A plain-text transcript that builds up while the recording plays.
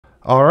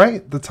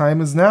Alright, the time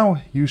is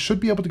now. You should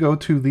be able to go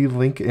to the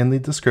link in the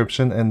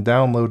description and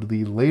download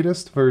the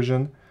latest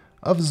version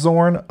of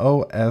Zorin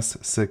OS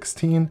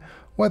 16,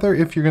 whether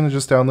if you're going to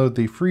just download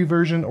the free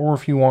version or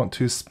if you want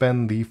to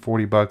spend the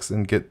 $40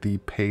 and get the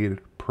paid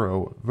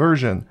pro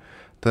version.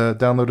 The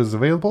download is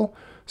available,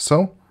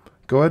 so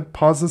go ahead,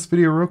 pause this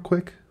video real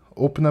quick,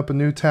 open up a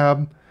new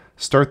tab,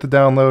 start the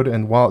download,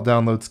 and while it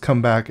downloads,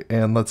 come back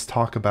and let's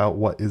talk about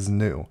what is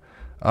new.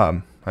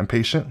 I'm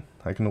patient,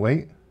 I can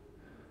wait.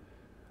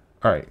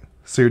 Alright,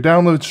 so your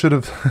download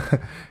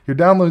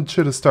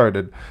should have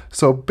started.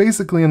 So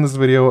basically in this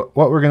video,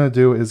 what we're going to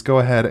do is go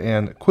ahead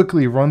and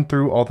quickly run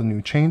through all the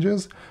new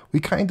changes.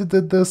 We kind of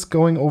did this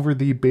going over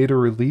the beta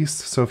release,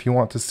 so if you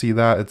want to see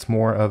that, it's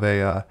more of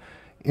a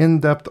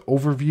in-depth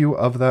overview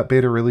of that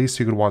beta release.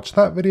 You could watch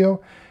that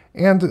video.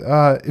 And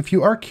if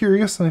you are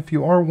curious and if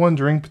you are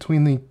wondering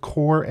between the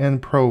core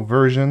and pro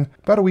version,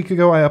 about a week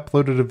ago I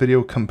uploaded a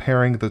video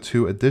comparing the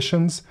two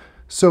editions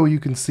so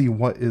you can see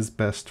what is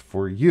best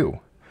for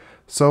you.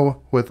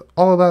 So with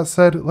all of that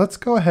said, let's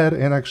go ahead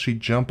and actually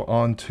jump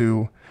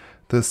onto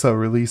this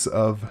release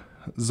of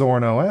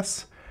Zorin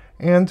OS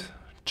and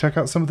check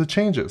out some of the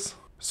changes.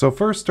 So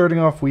first, starting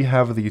off, we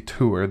have the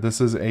tour.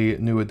 This is a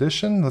new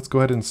edition. Let's go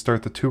ahead and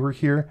start the tour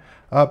here.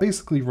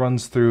 Basically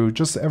runs through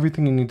just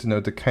everything you need to know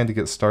to kind of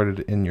get started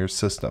in your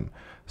system.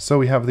 So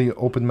we have the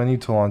open menu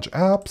to launch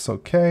apps,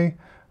 okay.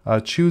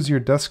 Choose your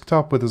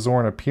desktop with a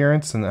Zorin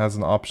appearance and as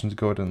an option to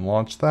go ahead and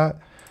launch that.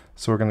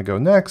 So we're going to go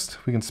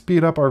next. We can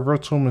speed up our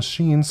virtual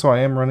machine. So I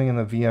am running in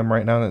a VM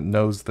right now and it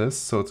knows this.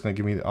 So it's going to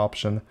give me the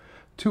option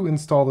to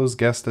install those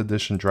guest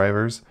edition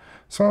drivers.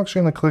 So I'm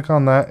actually going to click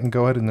on that and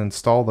go ahead and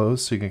install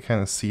those so you can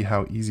kind of see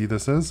how easy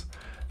this is.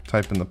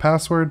 Type in the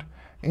password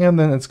and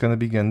then it's going to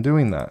begin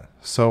doing that.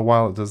 So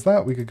while it does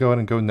that, we could go ahead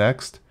and go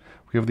next.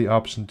 We have the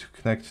option to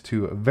connect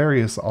to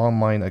various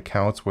online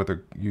accounts,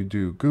 whether you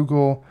do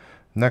Google,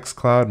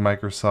 Nextcloud,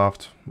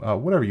 Microsoft,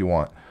 whatever you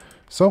want.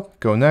 So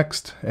go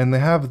next, and they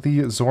have the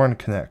Zorin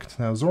Connect.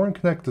 Now Zorin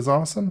Connect is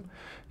awesome.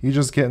 You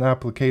just get an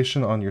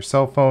application on your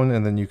cell phone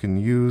and then you can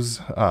use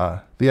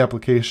the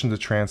application to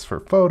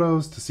transfer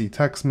photos, to see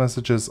text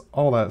messages,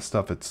 all that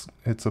stuff.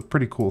 It's a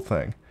pretty cool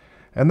thing.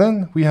 And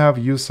then we have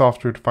use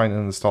software to find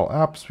and install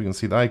apps. We can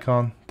see the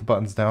icon, the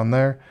buttons down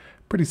there.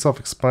 Pretty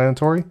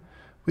self-explanatory.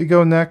 We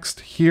go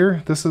next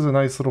here. This is a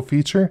nice little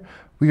feature.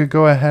 We could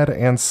go ahead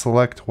and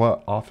select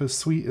what Office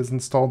suite is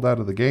installed out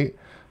of the gate.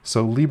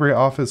 So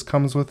LibreOffice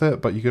comes with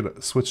it, but you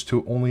could switch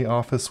to only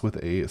Office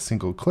with a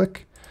single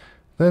click.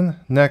 Then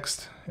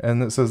next,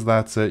 and it says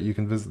that's it. You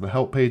can visit the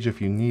help page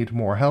if you need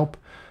more help,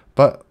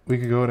 but we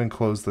could go ahead and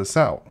close this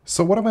out.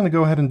 So what I'm going to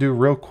go ahead and do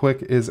real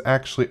quick is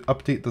actually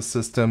update the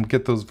system,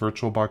 get those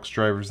VirtualBox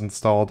drivers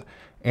installed,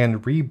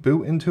 and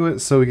reboot into it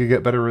so we could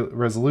get better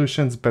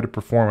resolutions, better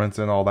performance,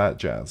 and all that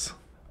jazz.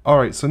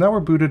 Alright, so now we're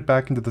booted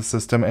back into the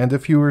system, and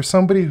if you were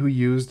somebody who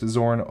used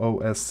Zorin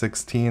OS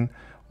 16,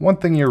 one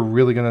thing you're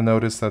really going to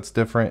notice that's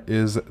different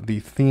is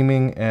the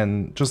theming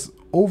and just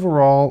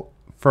overall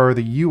for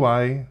the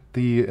UI,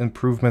 the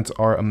improvements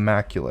are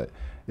immaculate.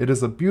 It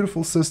is a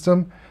beautiful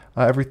system.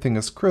 Everything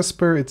is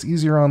crisper. It's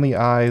easier on the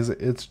eyes.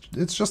 It's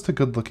just a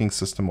good looking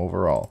system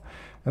overall.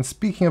 And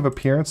speaking of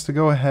appearance, to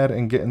go ahead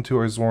and get into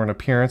our Zorin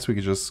appearance, we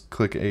could just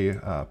click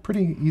a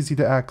pretty easy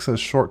to access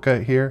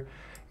shortcut here.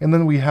 And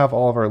then we have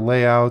all of our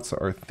layouts,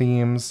 our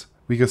themes.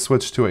 We could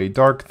switch to a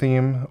dark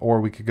theme,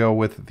 or we could go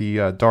with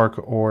the dark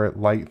or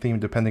light theme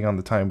depending on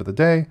the time of the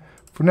day.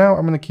 For now,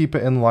 I'm going to keep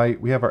it in light.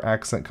 We have our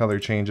accent color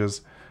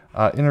changes,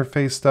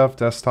 interface stuff,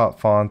 desktop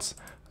fonts.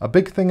 A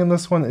big thing in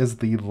this one is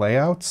the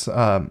layouts.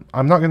 I'm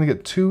not going to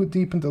get too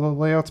deep into the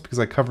layouts because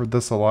I covered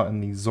this a lot in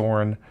the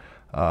Zorin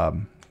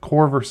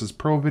Core versus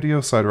Pro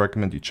video, so I'd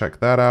recommend you check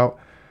that out.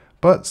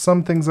 But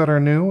some things that are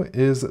new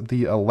is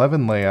the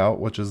 11 layout,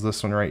 which is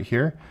this one right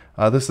here.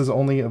 This is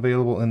only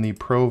available in the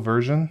Pro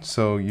version,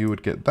 so you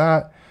would get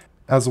that,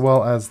 as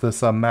well as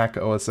this Mac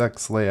OS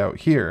X layout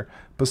here.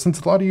 But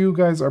since a lot of you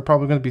guys are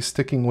probably going to be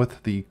sticking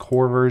with the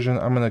Core version,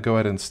 I'm going to go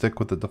ahead and stick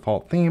with the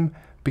default theme,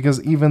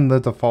 because even the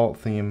default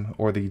theme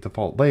or the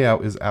default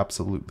layout is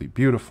absolutely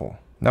beautiful.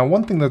 Now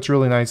one thing that's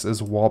really nice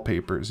is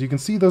wallpapers. You can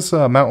see this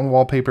mountain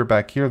wallpaper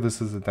back here.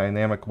 This is a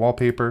dynamic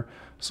wallpaper.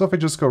 So if I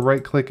just go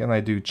right click and I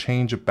do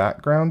change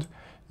background,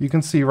 you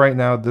can see right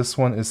now this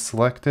one is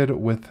selected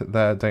with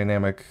that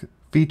dynamic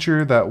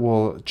feature that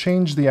will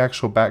change the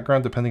actual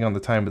background depending on the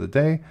time of the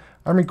day.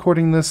 I'm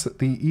recording this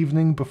the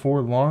evening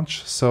before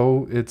launch,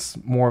 so it's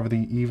more of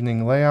the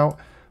evening layout,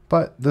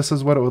 but this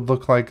is what it would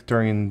look like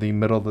during the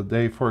middle of the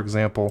day, for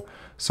example.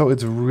 So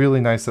it's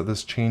really nice that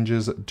this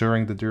changes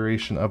during the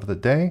duration of the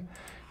day.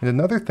 And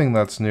another thing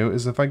that's new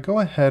is if I go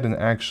ahead and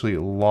actually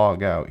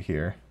log out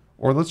here,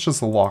 or let's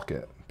just lock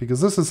it,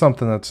 because this is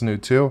something that's new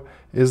too,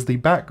 is the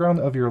background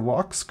of your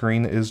lock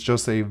screen is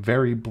just a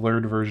very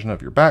blurred version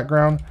of your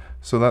background.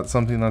 So that's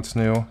something that's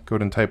new. Go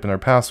ahead and type in our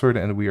password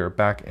and we are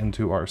back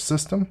into our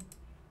system.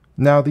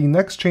 Now the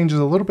next change is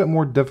a little bit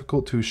more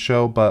difficult to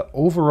show, but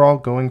overall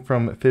going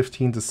from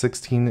 15 to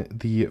 16,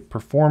 the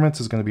performance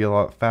is going to be a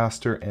lot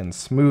faster and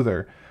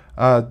smoother.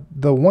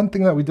 The one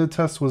thing that we did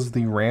test was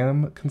the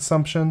RAM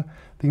consumption.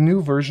 The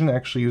new version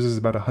actually uses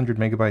about 100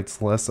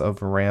 megabytes less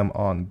of RAM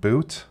on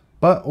boot.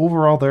 But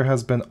overall, there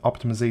has been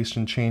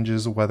optimization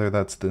changes, whether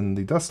that's in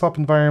the desktop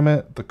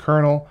environment, the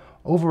kernel.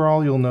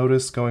 Overall, you'll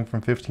notice going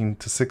from 15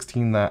 to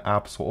 16 that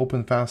apps will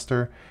open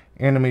faster,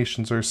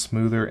 animations are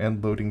smoother,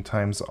 and loading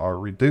times are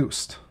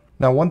reduced.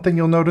 Now, one thing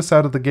you'll notice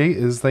out of the gate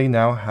is they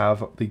now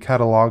have the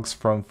catalogs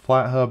from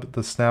FlatHub,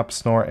 the Snap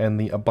Snore, and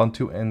the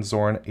Ubuntu and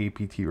Zorin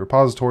apt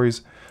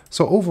repositories.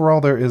 So overall,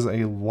 there is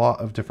a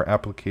lot of different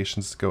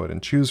applications to go ahead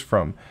and choose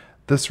from.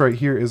 This right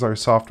here is our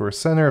software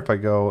center. If I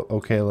go,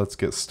 okay, let's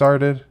get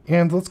started.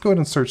 And let's go ahead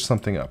and search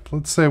something up.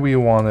 Let's say we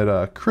wanted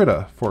a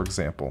Krita, for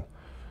example.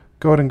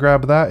 Go ahead and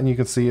grab that, and you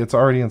can see it's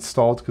already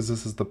installed because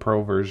this is the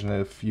Pro version.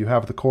 If you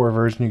have the core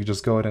version, you can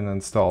just go ahead and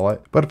install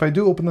it. But if I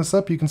do open this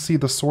up, you can see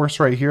the source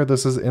right here.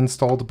 This is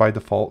installed by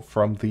default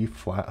from the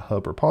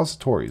FlatHub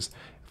repositories.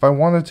 If I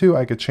wanted to,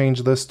 I could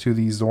change this to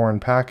the Zorin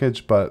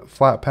package, but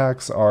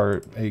Flatpaks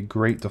are a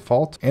great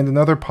default. And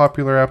another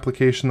popular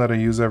application that I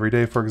use every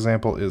day, for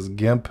example, is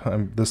GIMP.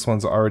 This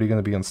one's already going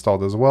to be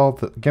installed as well.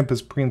 The GIMP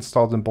is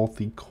pre-installed in both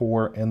the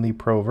core and the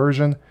Pro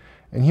version.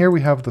 And here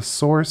we have the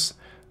source.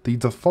 The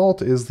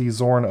default is the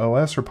Zorin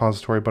OS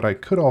repository, but I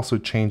could also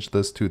change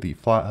this to the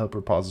FlatHub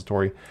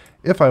repository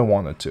if I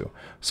wanted to.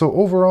 So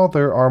overall,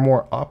 there are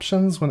more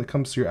options when it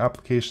comes to your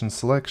application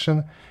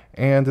selection,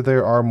 and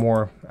there are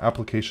more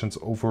applications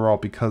overall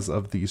because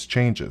of these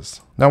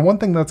changes. Now, one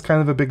thing that's kind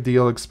of a big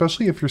deal,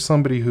 especially if you're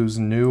somebody who's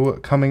new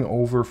coming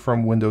over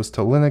from Windows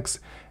to Linux,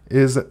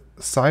 is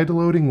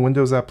sideloading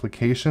Windows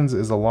applications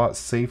is a lot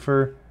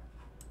safer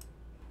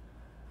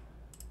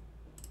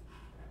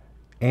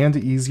and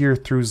easier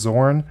through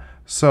Zorin.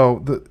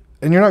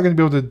 And you're not going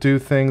to be able to do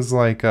things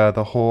like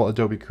the whole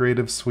Adobe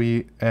Creative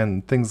Suite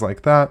and things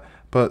like that,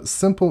 but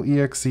simple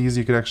EXEs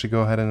you could actually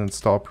go ahead and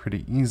install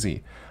pretty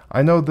easy.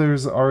 I know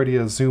there's already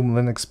a Zoom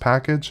Linux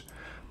package,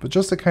 but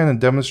just to kind of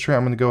demonstrate,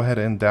 I'm going to go ahead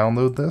and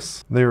download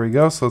this. There we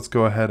go. So let's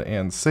go ahead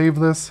and save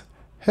this,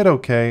 hit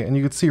OK, and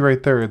you can see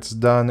right there it's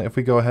done. If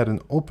we go ahead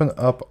and open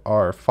up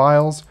our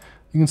files,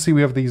 you can see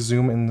we have the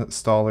Zoom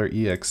Installer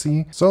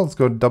EXE. So let's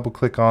go double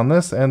click on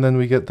this, and then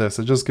we get this.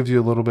 It just gives you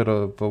a little bit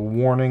of a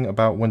warning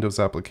about Windows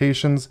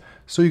applications.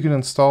 So you can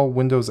install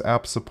Windows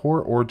App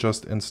Support or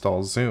just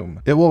install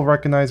Zoom. It will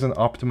recognize an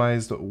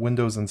optimized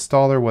Windows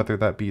installer, whether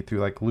that be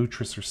through like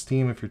Lutris or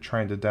Steam if you're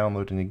trying to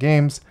download any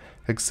games,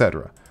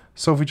 etc.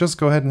 So if we just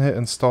go ahead and hit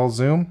install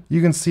Zoom,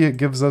 you can see it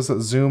gives us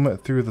Zoom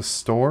through the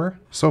store.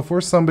 So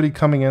for somebody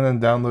coming in and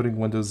downloading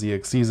Windows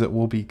EXEs, it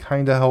will be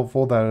kind of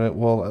helpful that it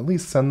will at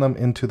least send them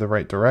into the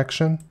right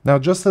direction. Now,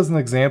 just as an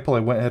example, I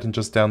went ahead and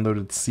just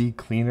downloaded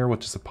CCleaner,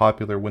 which is a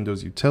popular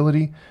Windows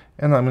utility,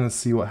 and I'm going to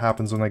see what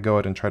happens when I go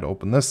ahead and try to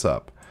open this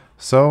up.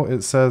 So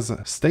it says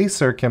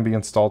Stacer can be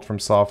installed from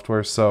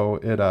software, so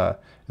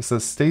it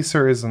says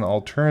Stacer is an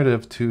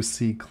alternative to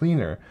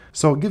CCleaner.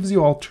 So it gives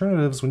you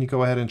alternatives when you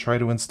go ahead and try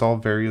to install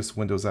various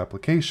Windows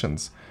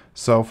applications.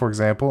 So for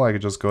example, I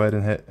could just go ahead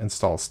and hit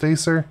install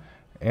Stacer,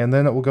 and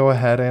then it will go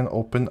ahead and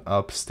open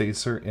up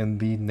Stacer in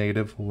the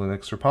native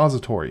Linux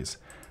repositories.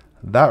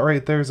 That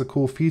right there is a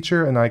cool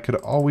feature, and I could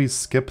always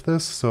skip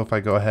this. So if I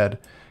go ahead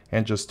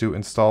and just do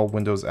install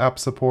Windows App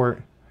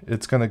Support,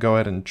 it's going to go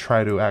ahead and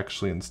try to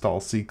actually install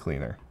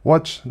CCleaner.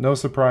 Which, no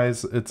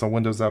surprise, it's a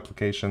Windows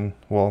application.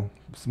 Well,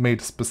 it's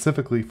made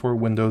specifically for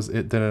Windows.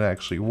 It didn't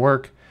actually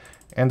work.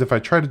 And if I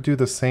try to do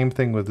the same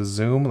thing with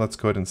Zoom, let's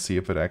go ahead and see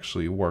if it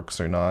actually works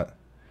or not.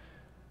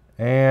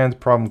 And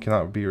problem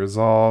cannot be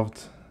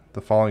resolved. The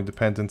following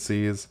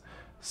dependencies.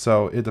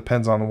 So it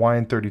depends on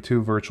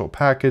Wine32 virtual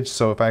package.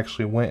 So if I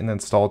actually went and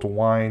installed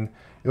Wine,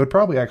 it would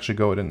probably actually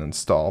go ahead and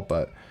install,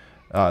 but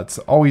it's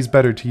always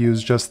better to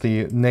use just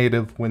the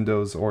native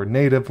Windows or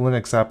native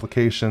Linux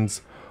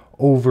applications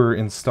over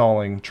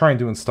trying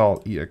to install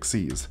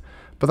EXEs.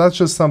 But that's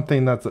just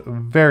something that's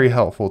very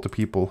helpful to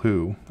people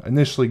who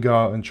initially go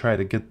out and try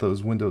to get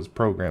those Windows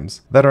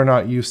programs that are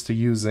not used to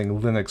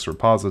using Linux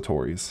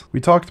repositories. We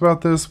talked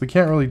about this, we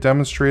can't really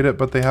demonstrate it,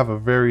 but they have a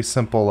very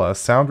simple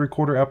sound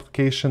recorder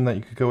application that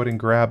you could go ahead and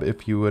grab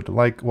if you would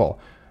like. Well,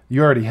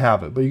 you already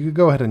have it, but you could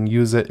go ahead and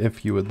use it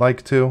if you would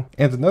like to.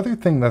 And another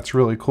thing that's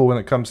really cool when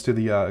it comes to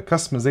the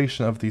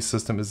customization of the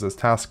system is this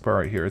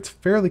taskbar right here. It's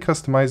fairly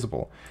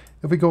customizable.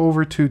 If we go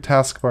over to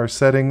taskbar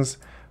settings,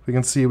 we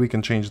can see we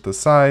can change the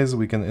size.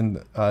 We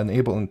can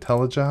enable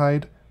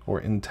IntelliHide or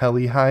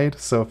IntelliHide.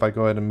 So if I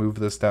go ahead and move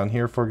this down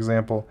here, for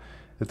example,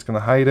 it's going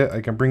to hide it.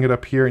 I can bring it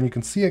up here, and you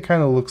can see it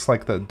kind of looks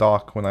like the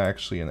dock when I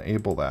actually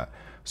enable that.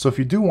 So if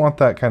you do want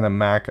that kind of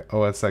Mac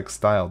OS X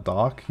style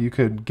dock, you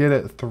could get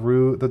it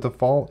through the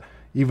default,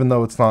 even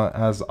though it's not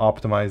as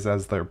optimized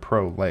as their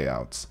Pro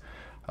layouts.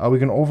 We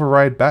can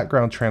override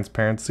background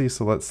transparency.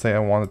 So let's say I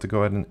wanted to go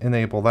ahead and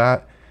enable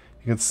that.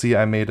 You can see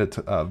I made it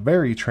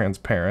very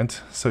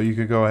transparent. So you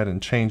could go ahead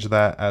and change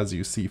that as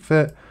you see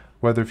fit,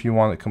 whether if you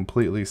want it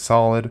completely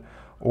solid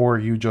or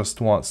you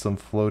just want some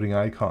floating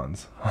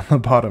icons on the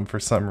bottom for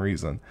some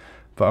reason.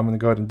 But I'm going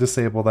to go ahead and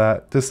disable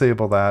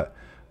that.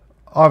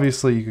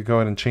 Obviously, you could go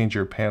ahead and change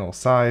your panel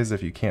size.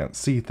 If you can't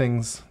see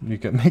things, you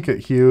can make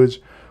it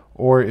huge.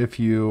 Or if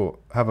you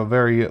have a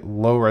very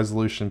low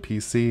resolution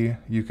PC,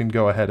 you can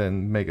go ahead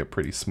and make it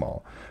pretty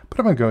small. But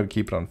I'm going to go ahead and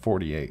keep it on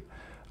 48.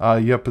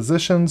 You have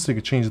positions, so you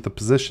can change the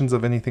positions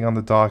of anything on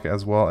the dock,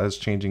 as well as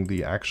changing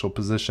the actual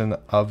position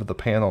of the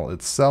panel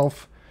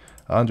itself.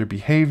 Under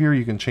behavior,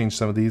 you can change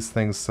some of these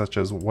things, such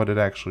as what it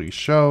actually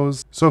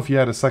shows. So if you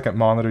had a second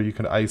monitor, you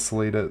could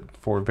isolate it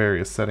for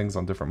various settings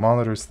on different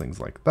monitors, things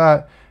like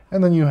that.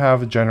 And then you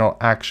have general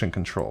action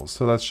controls.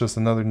 So that's just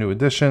another new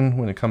addition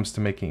when it comes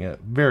to making it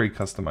very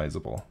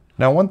customizable.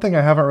 Now, one thing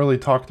I haven't really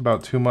talked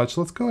about too much,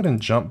 let's go ahead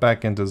and jump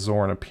back into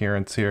Zorin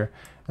Appearance here.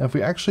 And if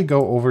we actually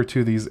go over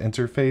to these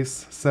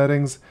interface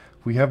settings,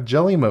 we have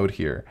Jelly Mode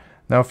here.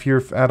 Now, if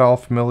you're at all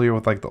familiar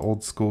with like the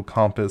old school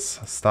compass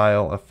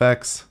style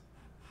effects,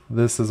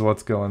 this is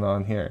what's going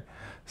on here.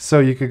 So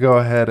you could go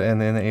ahead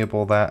and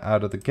enable that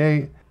out of the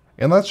gate.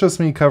 And that's just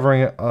me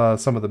covering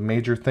some of the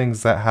major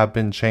things that have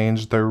been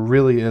changed. There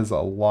really is a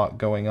lot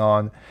going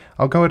on.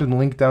 I'll go ahead and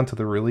link down to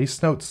the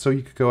release notes so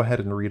you could go ahead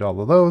and read all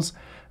of those,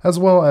 as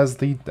well as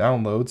the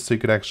downloads. So you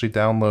could actually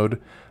download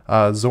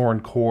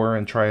Zorin Core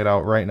and try it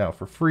out right now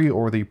for free,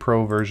 or the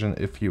Pro version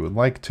if you would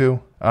like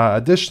to.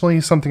 Additionally,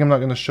 something I'm not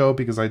going to show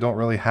because I don't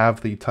really have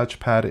the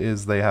touchpad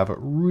is they have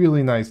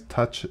really nice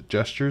touch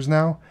gestures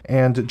now.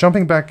 And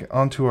jumping back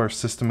onto our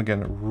system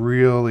again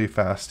really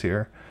fast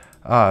here.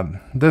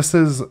 This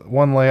is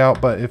one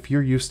layout, but if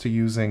you're used to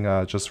using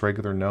just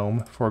regular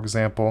Gnome, for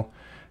example,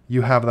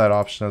 you have that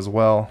option as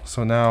well.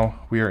 So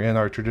now we are in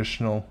our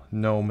traditional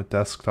Gnome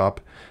desktop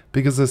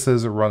because this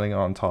is running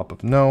on top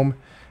of Gnome.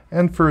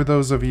 And for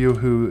those of you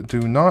who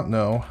do not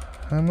know,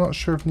 I'm not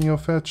sure if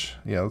NeoFetch,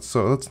 yeah,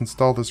 so let's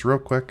install this real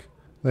quick.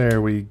 There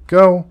we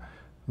go.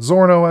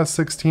 Zorin OS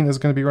 16 is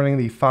going to be running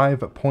the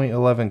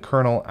 5.11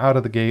 kernel out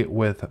of the gate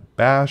with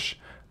Bash.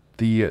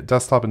 The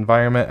desktop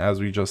environment,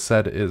 as we just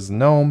said, is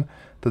Gnome.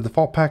 The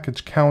default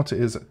package count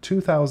is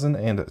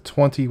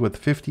 2020 with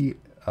 50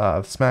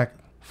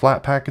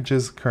 flat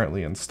packages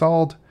currently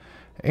installed.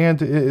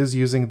 And it is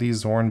using the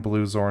Zorin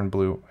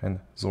Blue, and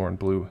Zorin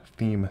Blue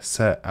theme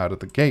set out of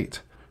the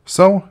gate.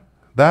 So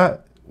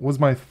that was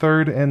my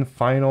third and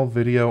final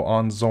video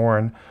on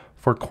Zorin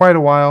for quite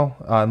a while,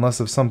 unless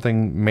if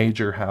something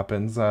major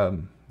happens.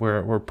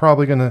 We're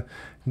probably going to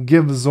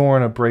give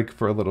Zorin a break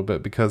for a little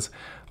bit because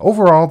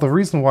overall, the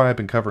reason why I've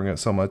been covering it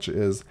so much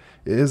is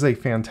it is a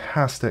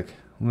fantastic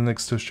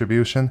Linux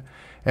distribution.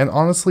 And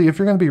honestly, if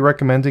you're going to be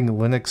recommending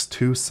Linux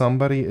to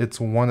somebody, it's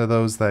one of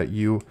those that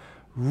you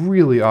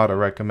really ought to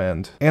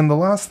recommend. And the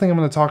last thing I'm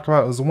going to talk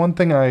about is one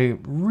thing I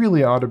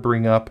really ought to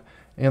bring up,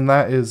 and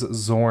that is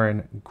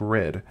Zorin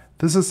Grid.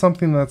 This is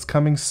something that's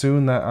coming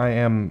soon that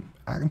I'm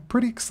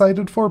pretty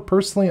excited for.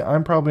 Personally,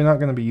 I'm probably not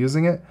going to be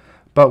using it,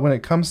 but when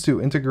it comes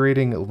to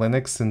integrating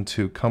Linux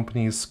into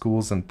companies,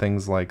 schools, and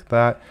things like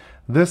that,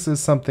 this is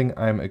something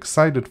I'm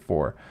excited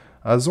for.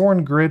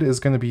 Zorin Grid is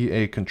going to be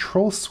a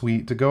control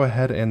suite to go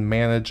ahead and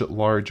manage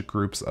large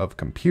groups of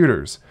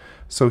computers.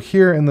 So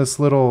here in this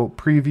little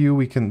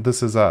preview,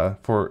 this is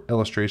for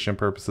illustration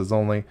purposes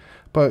only,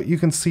 but you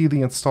can see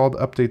the installed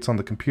updates on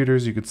the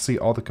computers. You can see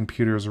all the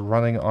computers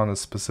running on a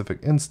specific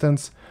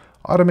instance,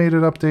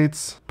 automated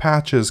updates,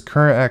 patches,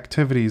 current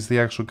activities, the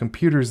actual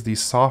computers, the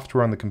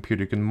software on the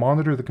computer. You can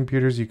monitor the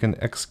computers, you can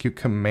execute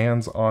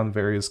commands on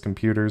various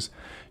computers.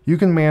 You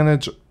can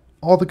manage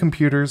all the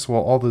computers,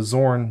 well, all the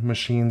Zorin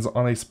machines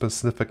on a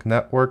specific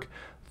network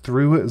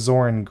through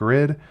Zorin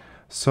Grid.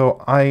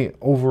 So I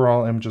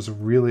overall am just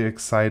really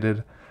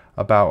excited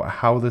about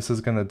how this is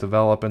going to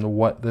develop and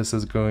what this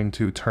is going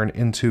to turn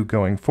into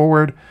going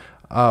forward.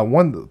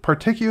 One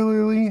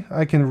particularly,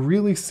 I can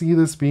really see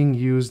this being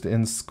used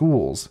in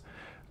schools,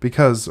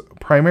 because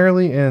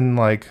primarily in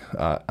like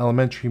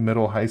elementary,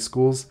 middle, high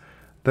schools,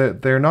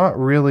 that they're not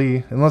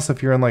really, unless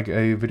if you're in like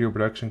a video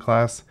production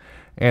class,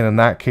 and in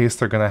that case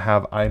they're going to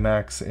have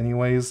iMacs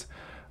anyways.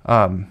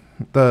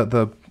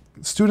 The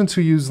students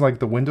who use like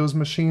the Windows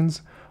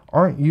machines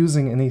aren't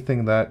using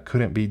anything that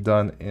couldn't be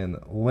done in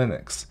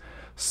Linux.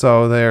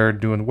 So they're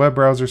doing web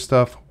browser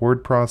stuff,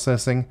 word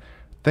processing,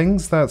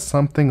 things that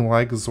something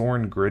like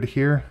Zorin Grid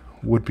here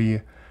would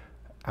be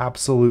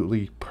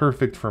absolutely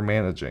perfect for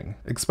managing,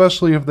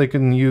 especially if they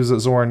can use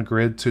Zorin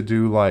Grid to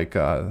do like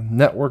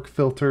network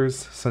filters,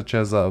 such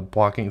as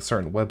blocking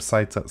certain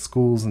websites at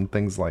schools and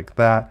things like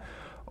that.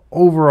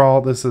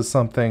 Overall, this is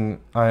something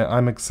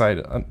I'm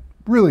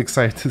really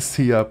excited to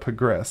see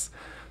progress.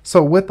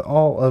 So with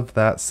all of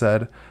that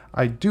said,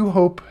 I do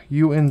hope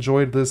you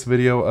enjoyed this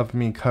video of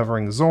me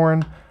covering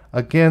Zorin.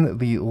 Again,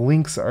 the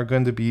links are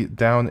going to be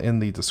down in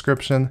the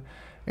description.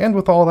 And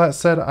with all that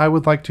said, I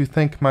would like to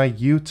thank my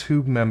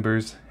YouTube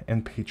members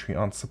and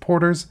Patreon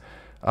supporters.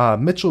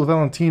 Mitchell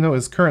Valentino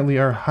is currently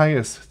our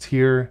highest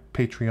tier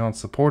Patreon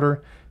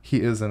supporter. He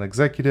is an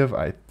executive.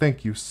 I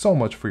thank you so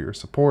much for your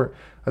support.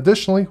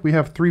 Additionally, we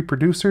have 3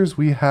 producers.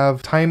 We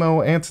have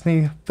Timo,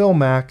 Anthony, Phil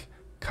Mack,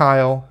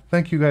 Kyle.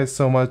 Thank you guys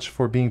so much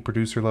for being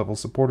producer level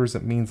supporters.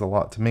 It means a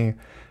lot to me.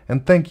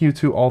 And thank you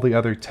to all the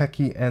other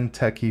Techie and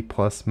Techie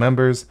Plus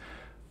members.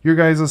 Your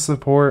guys'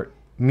 support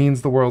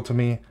means the world to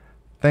me.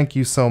 Thank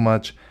you so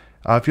much.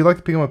 If you'd like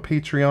to become a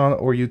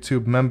Patreon or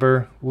YouTube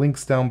member,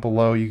 links down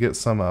below. You get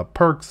some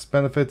perks,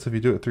 benefits. If you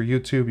do it through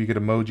YouTube, you get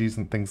emojis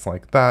and things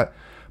like that.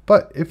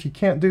 But if you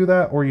can't do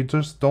that, or you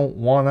just don't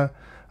wanna,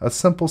 a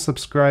simple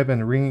subscribe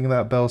and ringing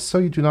that bell so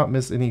you do not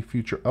miss any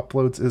future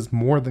uploads is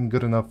more than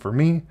good enough for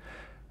me.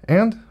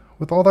 And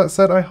with all that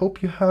said, I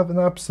hope you have an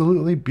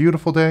absolutely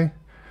beautiful day.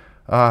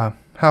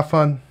 Have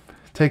fun.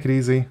 Take it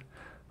easy.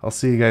 I'll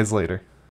see you guys later.